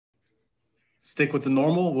Stick with the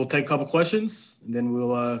normal. We'll take a couple questions, and then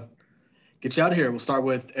we'll get you out of here. We'll start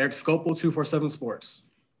with Eric Scopel, 247 Sports.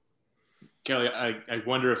 Kelly, I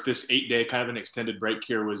wonder if this 8-day kind of an extended break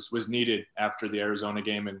here was needed after the Arizona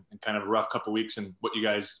game and kind of a rough couple of weeks, and what you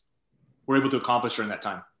guys were able to accomplish during that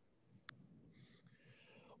time.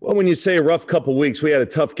 Well, when you say a rough couple of weeks, we had a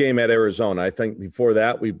tough game at Arizona. I think before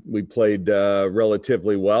that we played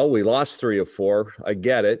relatively well. We lost 3 of 4. I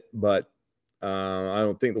get it, but I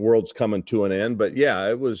don't think the world's coming to an end. But yeah,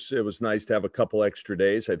 it was nice to have a couple extra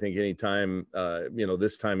days. I think anytime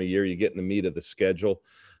this time of year you get in the meat of the schedule,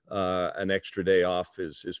 an extra day off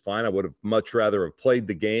is fine. I would have much rather have played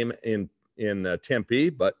the game in Tempe,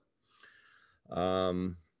 but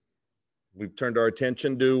we've turned our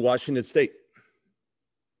attention to Washington State.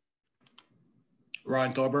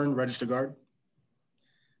 Ryan Thorburn, register guard.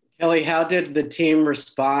 Kelly, how did the team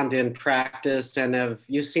respond in practice? And have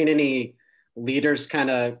you seen any leaders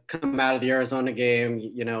kind of come out of the Arizona game?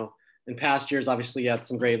 In past years, obviously you had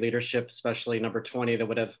some great leadership, especially number 20 that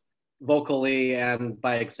would have vocally and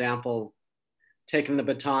by example taken the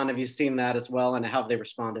baton. Have you seen that as well? And how have they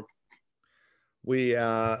responded? We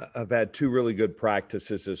have had 2 really good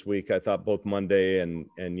practices this week. I thought both Monday and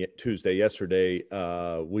Tuesday, yesterday,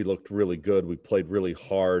 we looked really good. We played really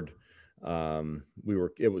hard.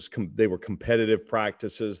 They were competitive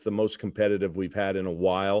practices, the most competitive we've had in a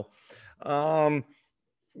while.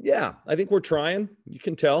 Yeah, I think we're trying. You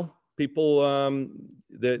can tell people,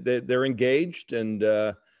 they're engaged, and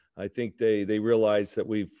I think they realize that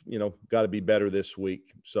we've, got to be better this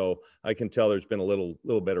week. So I can tell there's been a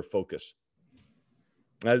little better focus.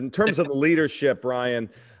 As in terms of the leadership, Ryan,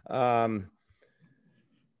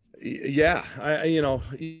 yeah,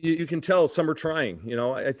 you can tell some are trying.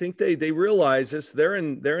 I think they realize this. They're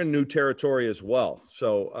in new territory as well.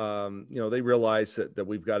 So they realize that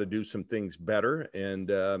we've got to do some things better.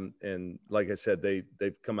 And like I said,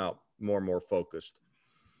 they've come out more and more focused.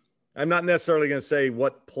 I'm not necessarily going to say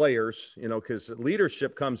what players, because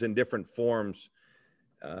leadership comes in different forms.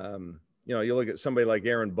 You look at somebody like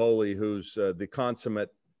Erin Boley, who's the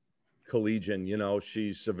consummate collegian.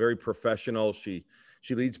 She's a very professional. She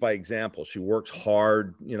leads by example. She works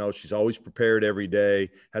hard. She's always prepared every day,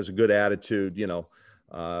 has a good attitude,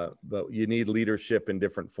 but you need leadership in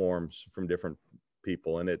different forms from different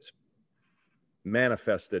people, and it's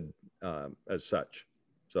manifested as such.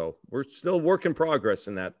 So we're still work in progress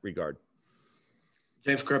in that regard.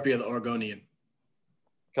 James Krepke of the Oregonian.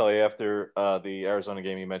 Kelly, after the Arizona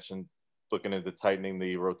game, you mentioned looking into tightening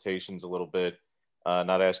the rotations a little bit,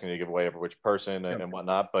 not asking you to give away every which person and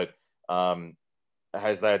whatnot, but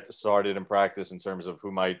has that started in practice in terms of who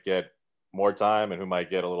might get more time and who might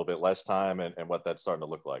get a little bit less time and what that's starting to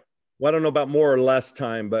look like? Well, I don't know about more or less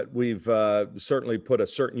time, but we've certainly put a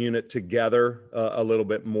certain unit together a little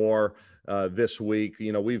bit more this week.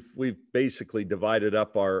 We've basically divided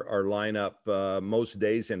up our lineup most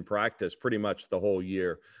days in practice, pretty much the whole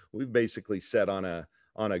year. We've basically set on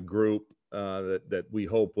a group that we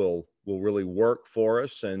hope will really work for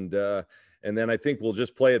us, and then I think we'll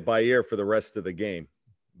just play it by ear for the rest of the game.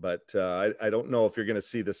 But I don't know if you're going to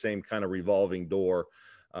see the same kind of revolving door.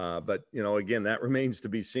 But again, that remains to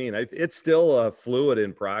be seen. It's still fluid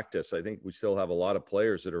in practice. I think we still have a lot of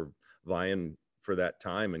players that are vying for that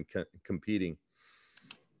time and competing.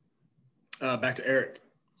 Back to Eric.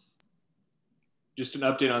 Just an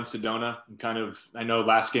update on Sedona, and I know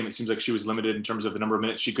last game it seems like she was limited in terms of the number of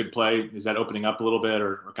minutes she could play. Is that opening up a little bit,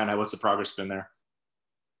 or kind of what's the progress been there?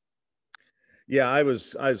 Yeah, I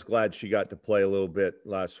was glad she got to play a little bit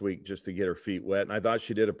last week just to get her feet wet, and I thought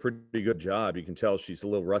she did a pretty good job. You can tell she's a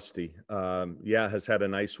little rusty. Has had a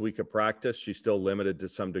nice week of practice. She's still limited to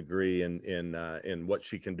some degree in what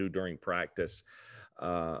she can do during practice.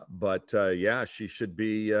 But she should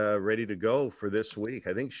be ready to go for this week.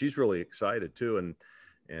 I think she's really excited too,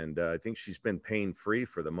 and I think she's been pain-free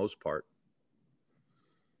for the most part.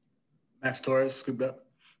 Max Torres, scooped up.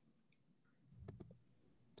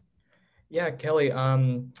 Yeah, Kelly,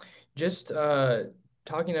 just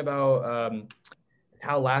talking about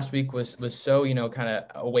how last week was so, kind of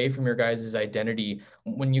away from your guys' identity.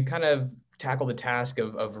 When you kind of tackle the task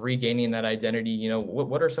of regaining that identity,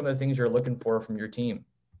 what are some of the things you're looking for from your team?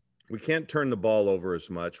 We can't turn the ball over as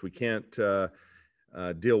much. We can't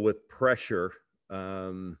deal with pressure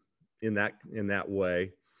in that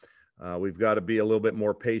way. We've got to be a little bit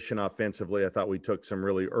more patient offensively. I thought we took some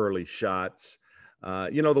really early shots.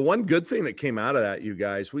 The one good thing that came out of that, you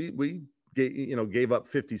guys, we gave up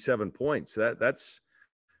 57 points. That's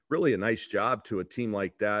really a nice job to a team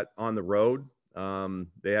like that on the road.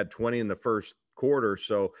 They had 20 in the first quarter,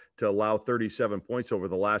 so to allow 37 points over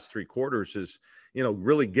the last 3 quarters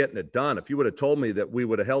really getting it done. If you would have told me that we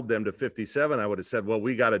would have held them to 57, I would have said, well,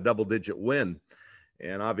 we got a double-digit win.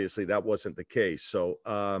 And obviously that wasn't the case. So,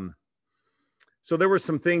 so there were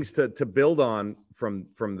some things to build on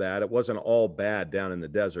from that. It wasn't all bad down in the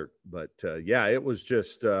desert, but yeah, it was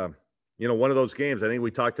just, one of those games. I think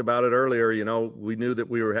we talked about it earlier. We knew that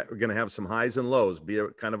we were going to have some highs and lows, be a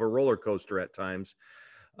kind of a roller coaster at times.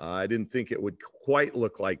 I didn't think it would quite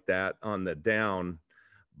look like that on the down,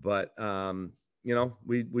 but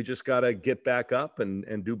we just got to get back up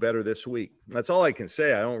and do better this week. That's all I can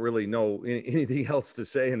say. I don't really know anything else to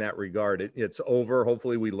say in that regard. It's over.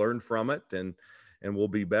 Hopefully we learned from it and we'll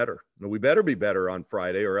be better. We better be better on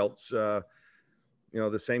Friday, or else, the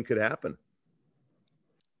same could happen.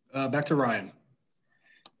 Back to Ryan.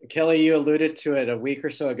 Kelly, you alluded to it a week or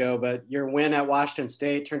so ago, but your win at Washington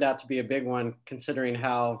State turned out to be a big one considering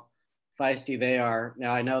how feisty they are.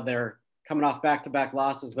 Now, I know they're coming off back-to-back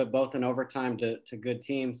losses, but both in overtime to good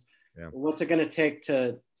teams. Yeah. What's it going to take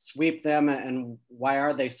to sweep them, and why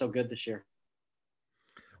are they so good this year?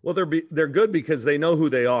 Well, they're good because they know who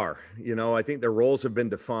they are. I think their roles have been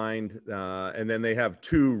defined, and then they have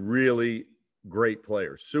two really great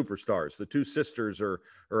players, superstars. The two sisters are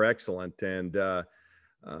excellent, and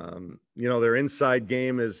their inside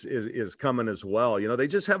game is coming as well. They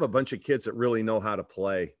just have a bunch of kids that really know how to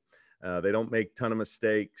play. They don't make a ton of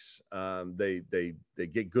mistakes. They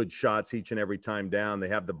get good shots each and every time down. They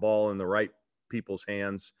have the ball in the right people's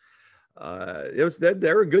hands.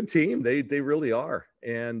 They're a good team. They really are.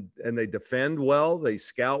 And they defend well. They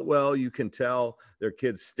scout well. You can tell their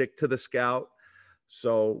kids stick to the scout.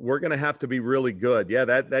 So we're going to have to be really good. Yeah,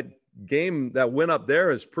 that game, that win up there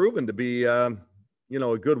has proven to be, a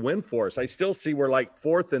good win for us. I still see we're like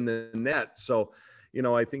fourth in the net. So,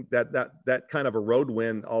 I think that kind of a road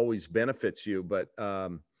win always benefits you. But,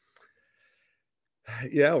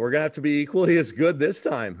 yeah, we're going to have to be equally as good this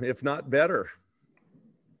time, if not better.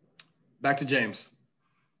 Back to James.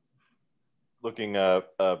 Looking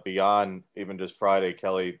beyond even just Friday,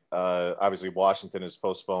 Kelly, obviously Washington has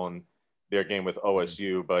postponed their game with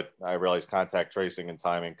OSU, but I realize contact tracing and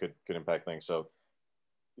timing could impact things. So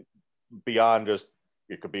beyond just,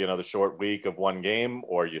 it could be another short week of one game,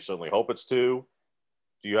 or you certainly hope it's two.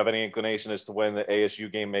 Do you have any inclination as to when the ASU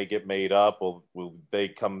game may get made up? Will they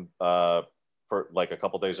come for like a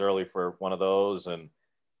couple days early for one of those? And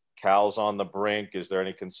Cal's on the brink. Is there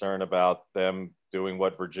any concern about them doing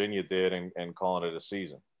what Virginia did and calling it a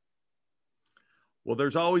season? Well,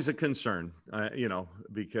 there's always a concern,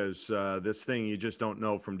 because this thing, you just don't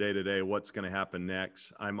know from day to day what's going to happen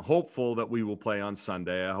next. I'm hopeful that we will play on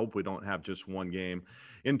Sunday. I hope we don't have just one game.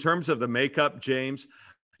 In terms of the makeup, James,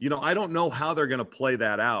 I don't know how they're going to play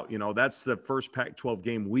that out. That's the first Pac-12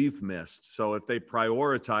 game we've missed. So if they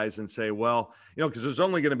prioritize and say, well, because there's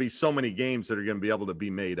only going to be so many games that are going to be able to be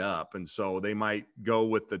made up. And so they might go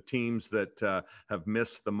with the teams that have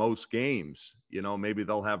missed the most games. Maybe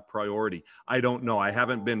they'll have priority. I don't know. I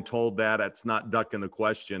haven't been told that. That's not ducking the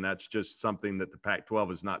question. That's just something that the Pac-12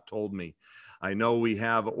 has not told me. I know we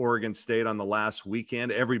have Oregon State on the last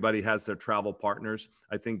weekend. Everybody has their travel partners.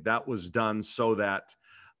 I think that was done so that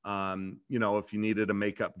if you needed a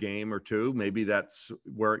makeup game or two, maybe that's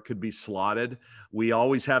where it could be slotted. We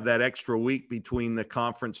always have that extra week between the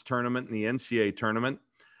conference tournament and the NCAA tournament.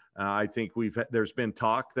 I think there's been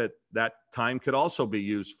talk that time could also be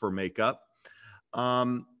used for makeup.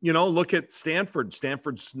 Look at Stanford.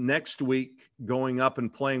 Stanford's next week going up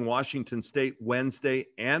and playing Washington State Wednesday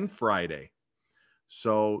and Friday.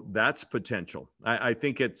 So that's potential. I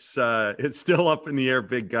think it's still up in the air,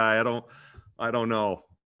 big guy. I don't know.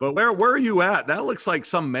 But where are you at? That looks like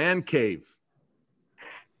some man cave.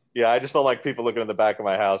 Yeah, I just don't like people looking in the back of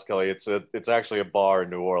my house, Kelly. It's actually a bar in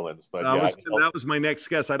New Orleans. But that was my next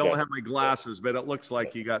guess. I don't have my glasses, but it looks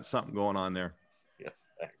like you got something going on there. Yeah.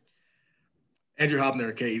 Andrew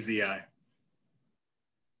Hopner, KEZI.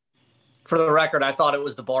 For the record, I thought it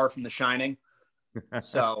was the bar from The Shining.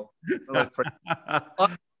 So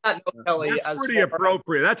Kelly, that's pretty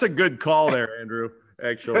appropriate. That's a good call there, Andrew,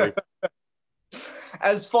 actually.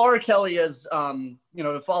 As far, Kelly, as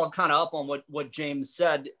to follow kind of up on what James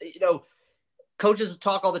said, coaches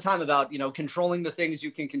talk all the time about controlling the things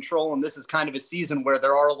you can control, and this is kind of a season where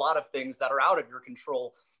there are a lot of things that are out of your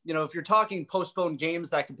control. If you're talking postponed games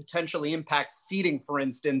that could potentially impact seeding, for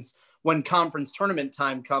instance, when conference tournament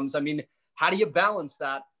time comes, how do you balance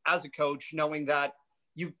that as a coach, knowing that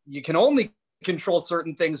you can only control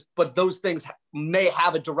certain things, but those things may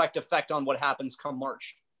have a direct effect on what happens come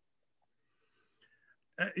March?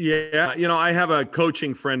 Yeah. I have a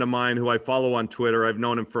coaching friend of mine who I follow on Twitter. I've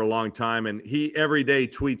known him for a long time, and he every day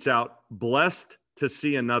tweets out, "Blessed to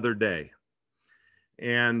see another day."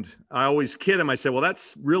 And I always kid him. I say, well,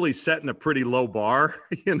 that's really setting a pretty low bar,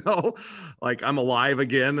 like I'm alive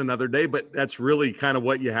again another day, but that's really kind of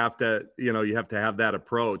what you have to, you have to have that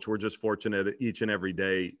approach. We're just fortunate each and every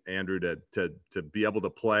day, Andrew, to be able to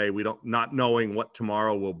play. We don't, not knowing what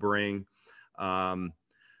tomorrow will bring.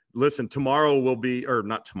 Listen, tomorrow will be, or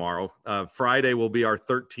not tomorrow, Friday will be our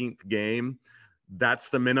 13th game. That's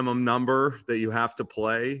the minimum number that you have to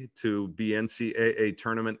play to be NCAA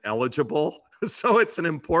tournament eligible. So it's an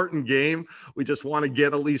important game. We just want to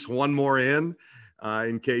get at least one more in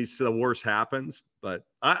case the worst happens. But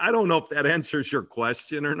I don't know if that answers your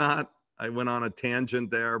question or not. I went on a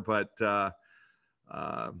tangent there, but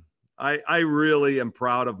I really am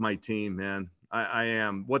proud of my team, man. I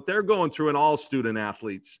am. What they're going through, and all student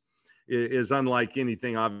athletes, is unlike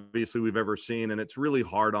anything obviously we've ever seen, and it's really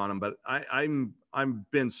hard on them. But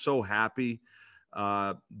I've been so happy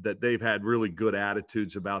that they've had really good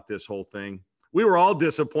attitudes about this whole thing. We were all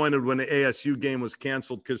disappointed when the ASU game was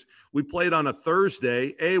canceled because we played on a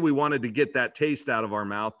Thursday. A, we wanted to get that taste out of our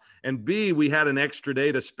mouth, and B, we had an extra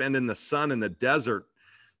day to spend in the sun in the desert.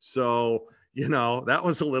 So, that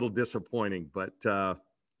was a little disappointing, but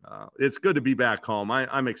it's good to be back home.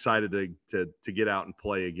 I'm excited to get out and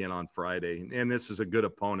play again on Friday, and this is a good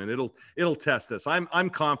opponent. It'll test us. I'm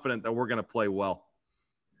confident that we're going to play well.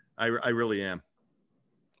 I really am.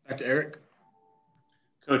 Back to Eric.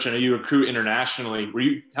 Coach, I know you recruit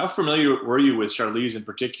internationally. How familiar were you with Charlize in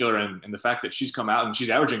particular, and the fact that she's come out and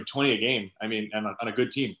she's averaging 20 a game? I mean, and on a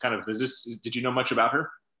good team. Did you know much about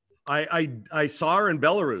her? I saw her in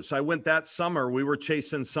Belarus. I went that summer. We were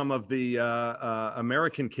chasing some of the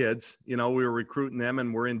American kids. We were recruiting them,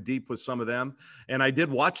 and we're in deep with some of them. And I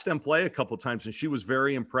did watch them play a couple of times, and she was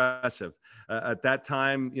very impressive. At that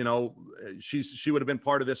time, she would have been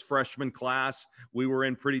part of this freshman class. We were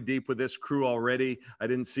in pretty deep with this crew already. I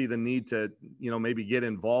didn't see the need to, maybe get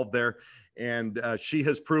involved there. And she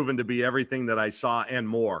has proven to be everything that I saw and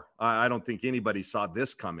more. I don't think anybody saw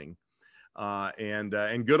this coming.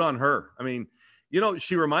 And good on her. I mean,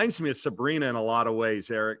 she reminds me of Sabrina in a lot of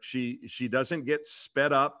ways, Eric. She doesn't get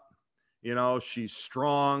sped up. She's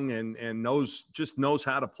strong and knows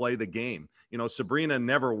how to play the game. Sabrina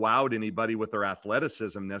never wowed anybody with her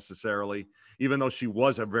athleticism necessarily, even though she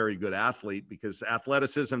was a very good athlete, because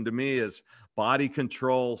athleticism to me is body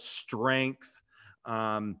control, strength,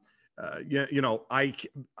 IQ.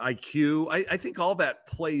 I think all that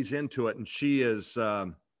plays into it. And she is,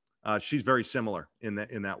 she's very similar in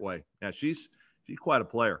that way. Yeah, she's quite a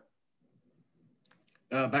player.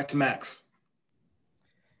 Back to Max.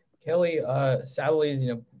 Kelly, Sabally's,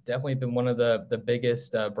 definitely been one of the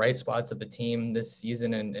biggest bright spots of the team this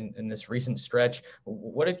season and in this recent stretch.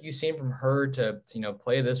 What have you seen from her to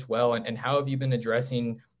play this well, and how have you been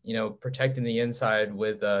addressing, protecting the inside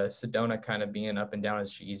with Sedona kind of being up and down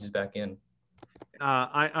as she eases back in?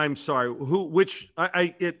 I'm sorry.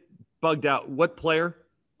 It bugged out. What player?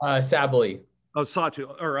 Sabally. Oh, Satu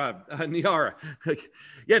or Nyara.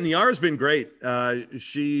 Yeah, Nyara's been great.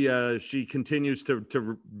 She continues to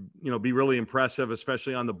be really impressive,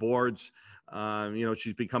 especially on the boards.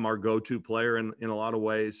 She's become our go-to player in a lot of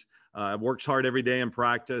ways. Works hard every day in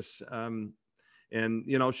practice. And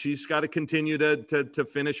she's got to continue to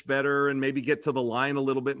finish better and maybe get to the line a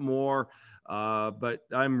little bit more. But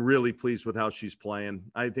I'm really pleased with how she's playing.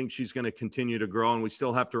 I think she's going to continue to grow, and we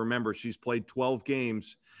still have to remember she's played 12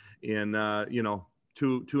 games in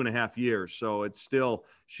 2.5 years. So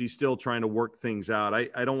she's still trying to work things out.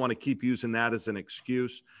 I don't want to keep using that as an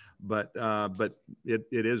excuse, but it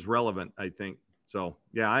is relevant, I think. So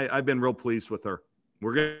yeah, I've been real pleased with her.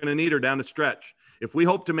 We're going to need her down the stretch. If we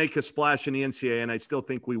hope to make a splash in the NCAA, and I still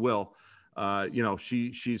think we will,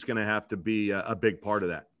 she's going to have to be a big part of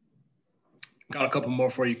that. Got a couple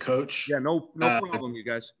more for you, Coach. Yeah, no problem, you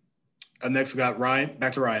guys. Next we got Ryan.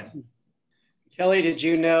 Back to Ryan. Kelly, did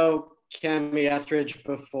you know Cami Etheridge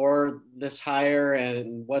before this hire,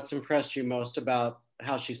 and what's impressed you most about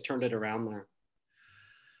how she's turned it around there?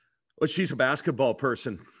 Well, she's a basketball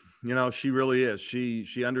person. She really is.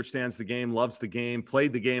 She understands the game, loves the game,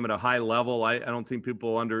 played the game at a high level. I don't think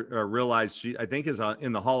people realize she, I think, is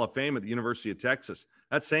in the Hall of Fame at the University of Texas.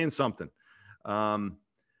 That's saying something.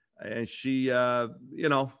 And she, I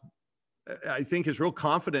think is real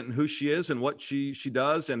confident in who she is and what she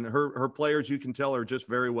does. And her players, you can tell, are just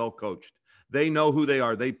very well coached. They know who they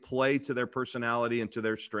are. They play to their personality and to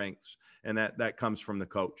their strengths. And that comes from the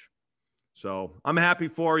coach. So I'm happy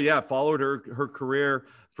for her. Yeah, followed her career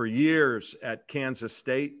for years at Kansas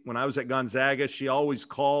State. When I was at Gonzaga, she always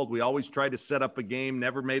called. We always tried to set up a game,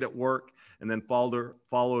 never made it work. And then followed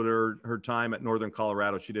her time at Northern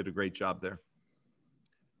Colorado. She did a great job there.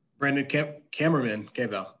 Brandon Cameraman,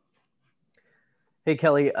 Chavez. Hey,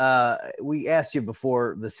 Kelly, we asked you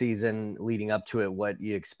before the season leading up to it what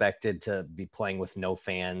you expected to be playing with no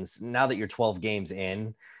fans. Now that you're 12 games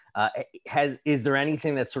in, is there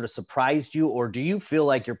anything that sort of surprised you, or do you feel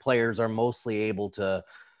like your players are mostly able to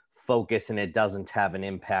focus and it doesn't have an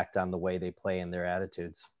impact on the way they play and their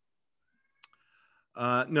attitudes?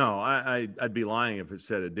 No, I'd be lying if it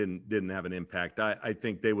said it didn't have an impact. I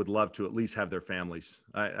think they would love to at least have their families.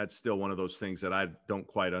 That's still one of those things that I don't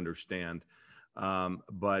quite understand.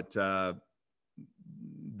 But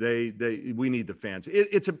we need the fans.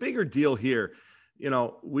 It's a bigger deal here. You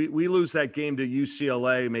know, we lose that game to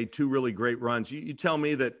UCLA, made 2 really great runs. You tell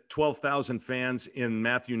me that 12,000 fans in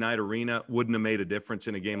Matthew Knight Arena wouldn't have made a difference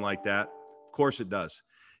in a game like that? Of course it does.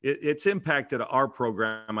 It's impacted our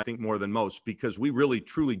program, I think, more than most, because we really,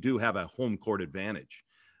 truly do have a home court advantage.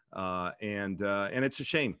 And it's a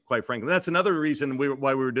shame, quite frankly. That's another reason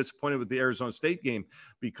why we were disappointed with the Arizona State game,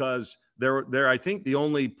 because they're I think the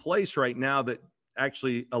only place right now that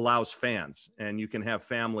actually allows fans, and you can have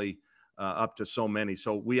family up to so many.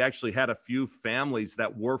 So we actually had a few families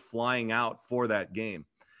that were flying out for that game,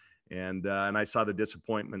 and I saw the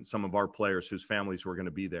disappointment in some of our players whose families were going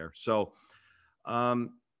to be there. So.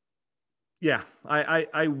 Yeah,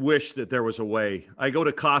 I wish that there was a way. I go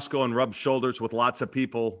to Costco and rub shoulders with lots of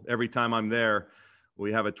people every time I'm there.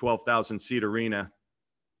 We have a 12,000 seat arena.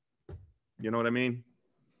 You know what I mean?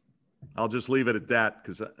 I'll just leave it at that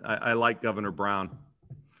because I like Governor Brown.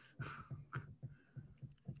 All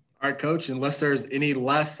right, Coach, unless there's any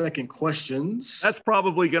last second questions. That's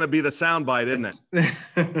probably going to be the soundbite, isn't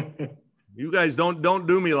it? You guys don't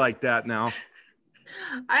do me like that now.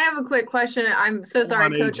 I have a quick question. I'm so sorry,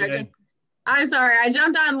 Coach. AJ. I'm sorry. I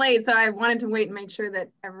jumped on late, so I wanted to wait and make sure that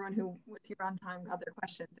everyone who was here on time got their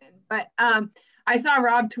questions in. But I saw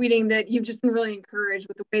Rob tweeting that you've just been really encouraged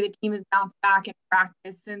with the way the team has bounced back in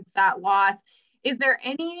practice since that loss. Is there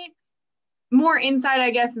any more insight, I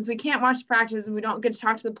guess, since we can't watch practice and we don't get to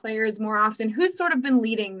talk to the players more often? Who's sort of been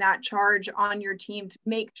leading that charge on your team to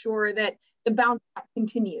make sure that the bounce back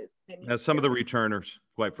continues? Some of the returners,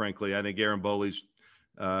 quite frankly. I think Erin Boley's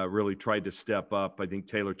really tried to step up. I think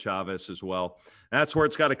Taylor Chavez as well. That's where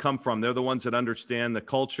it's got to come from. They're the ones that understand the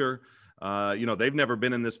culture. They've never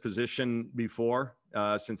been in this position before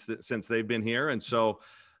since they've been here. And so,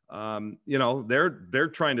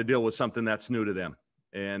 they're trying to deal with something that's new to them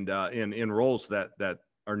and in roles that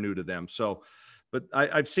are new to them. So, but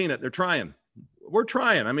I've seen it. They're trying. We're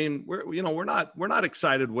trying. I mean, we're not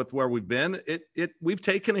excited with where we've been. We've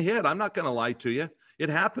taken a hit. I'm not going to lie to you. It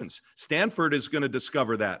happens. Stanford is going to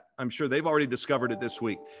discover that. I'm sure they've already discovered it this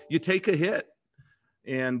week. You take a hit,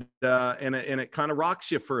 and it kind of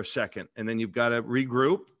rocks you for a second, and then you've got to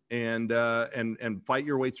regroup and fight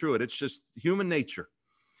your way through it. It's just human nature.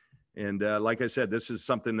 And like I said, this is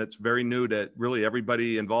something that's very new to really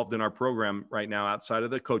everybody involved in our program right now, outside of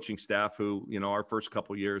the coaching staff who, our first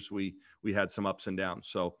couple of years, we had some ups and downs.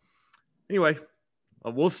 So anyway,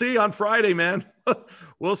 we'll see on Friday, man.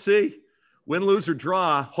 We'll see. Win, lose, or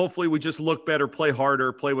draw. Hopefully we just look better, play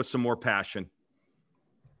harder, play with some more passion.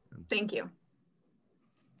 Thank you.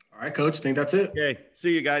 All right, Coach. I think that's it. Okay.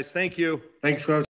 See you guys. Thank you. Thanks, Coach.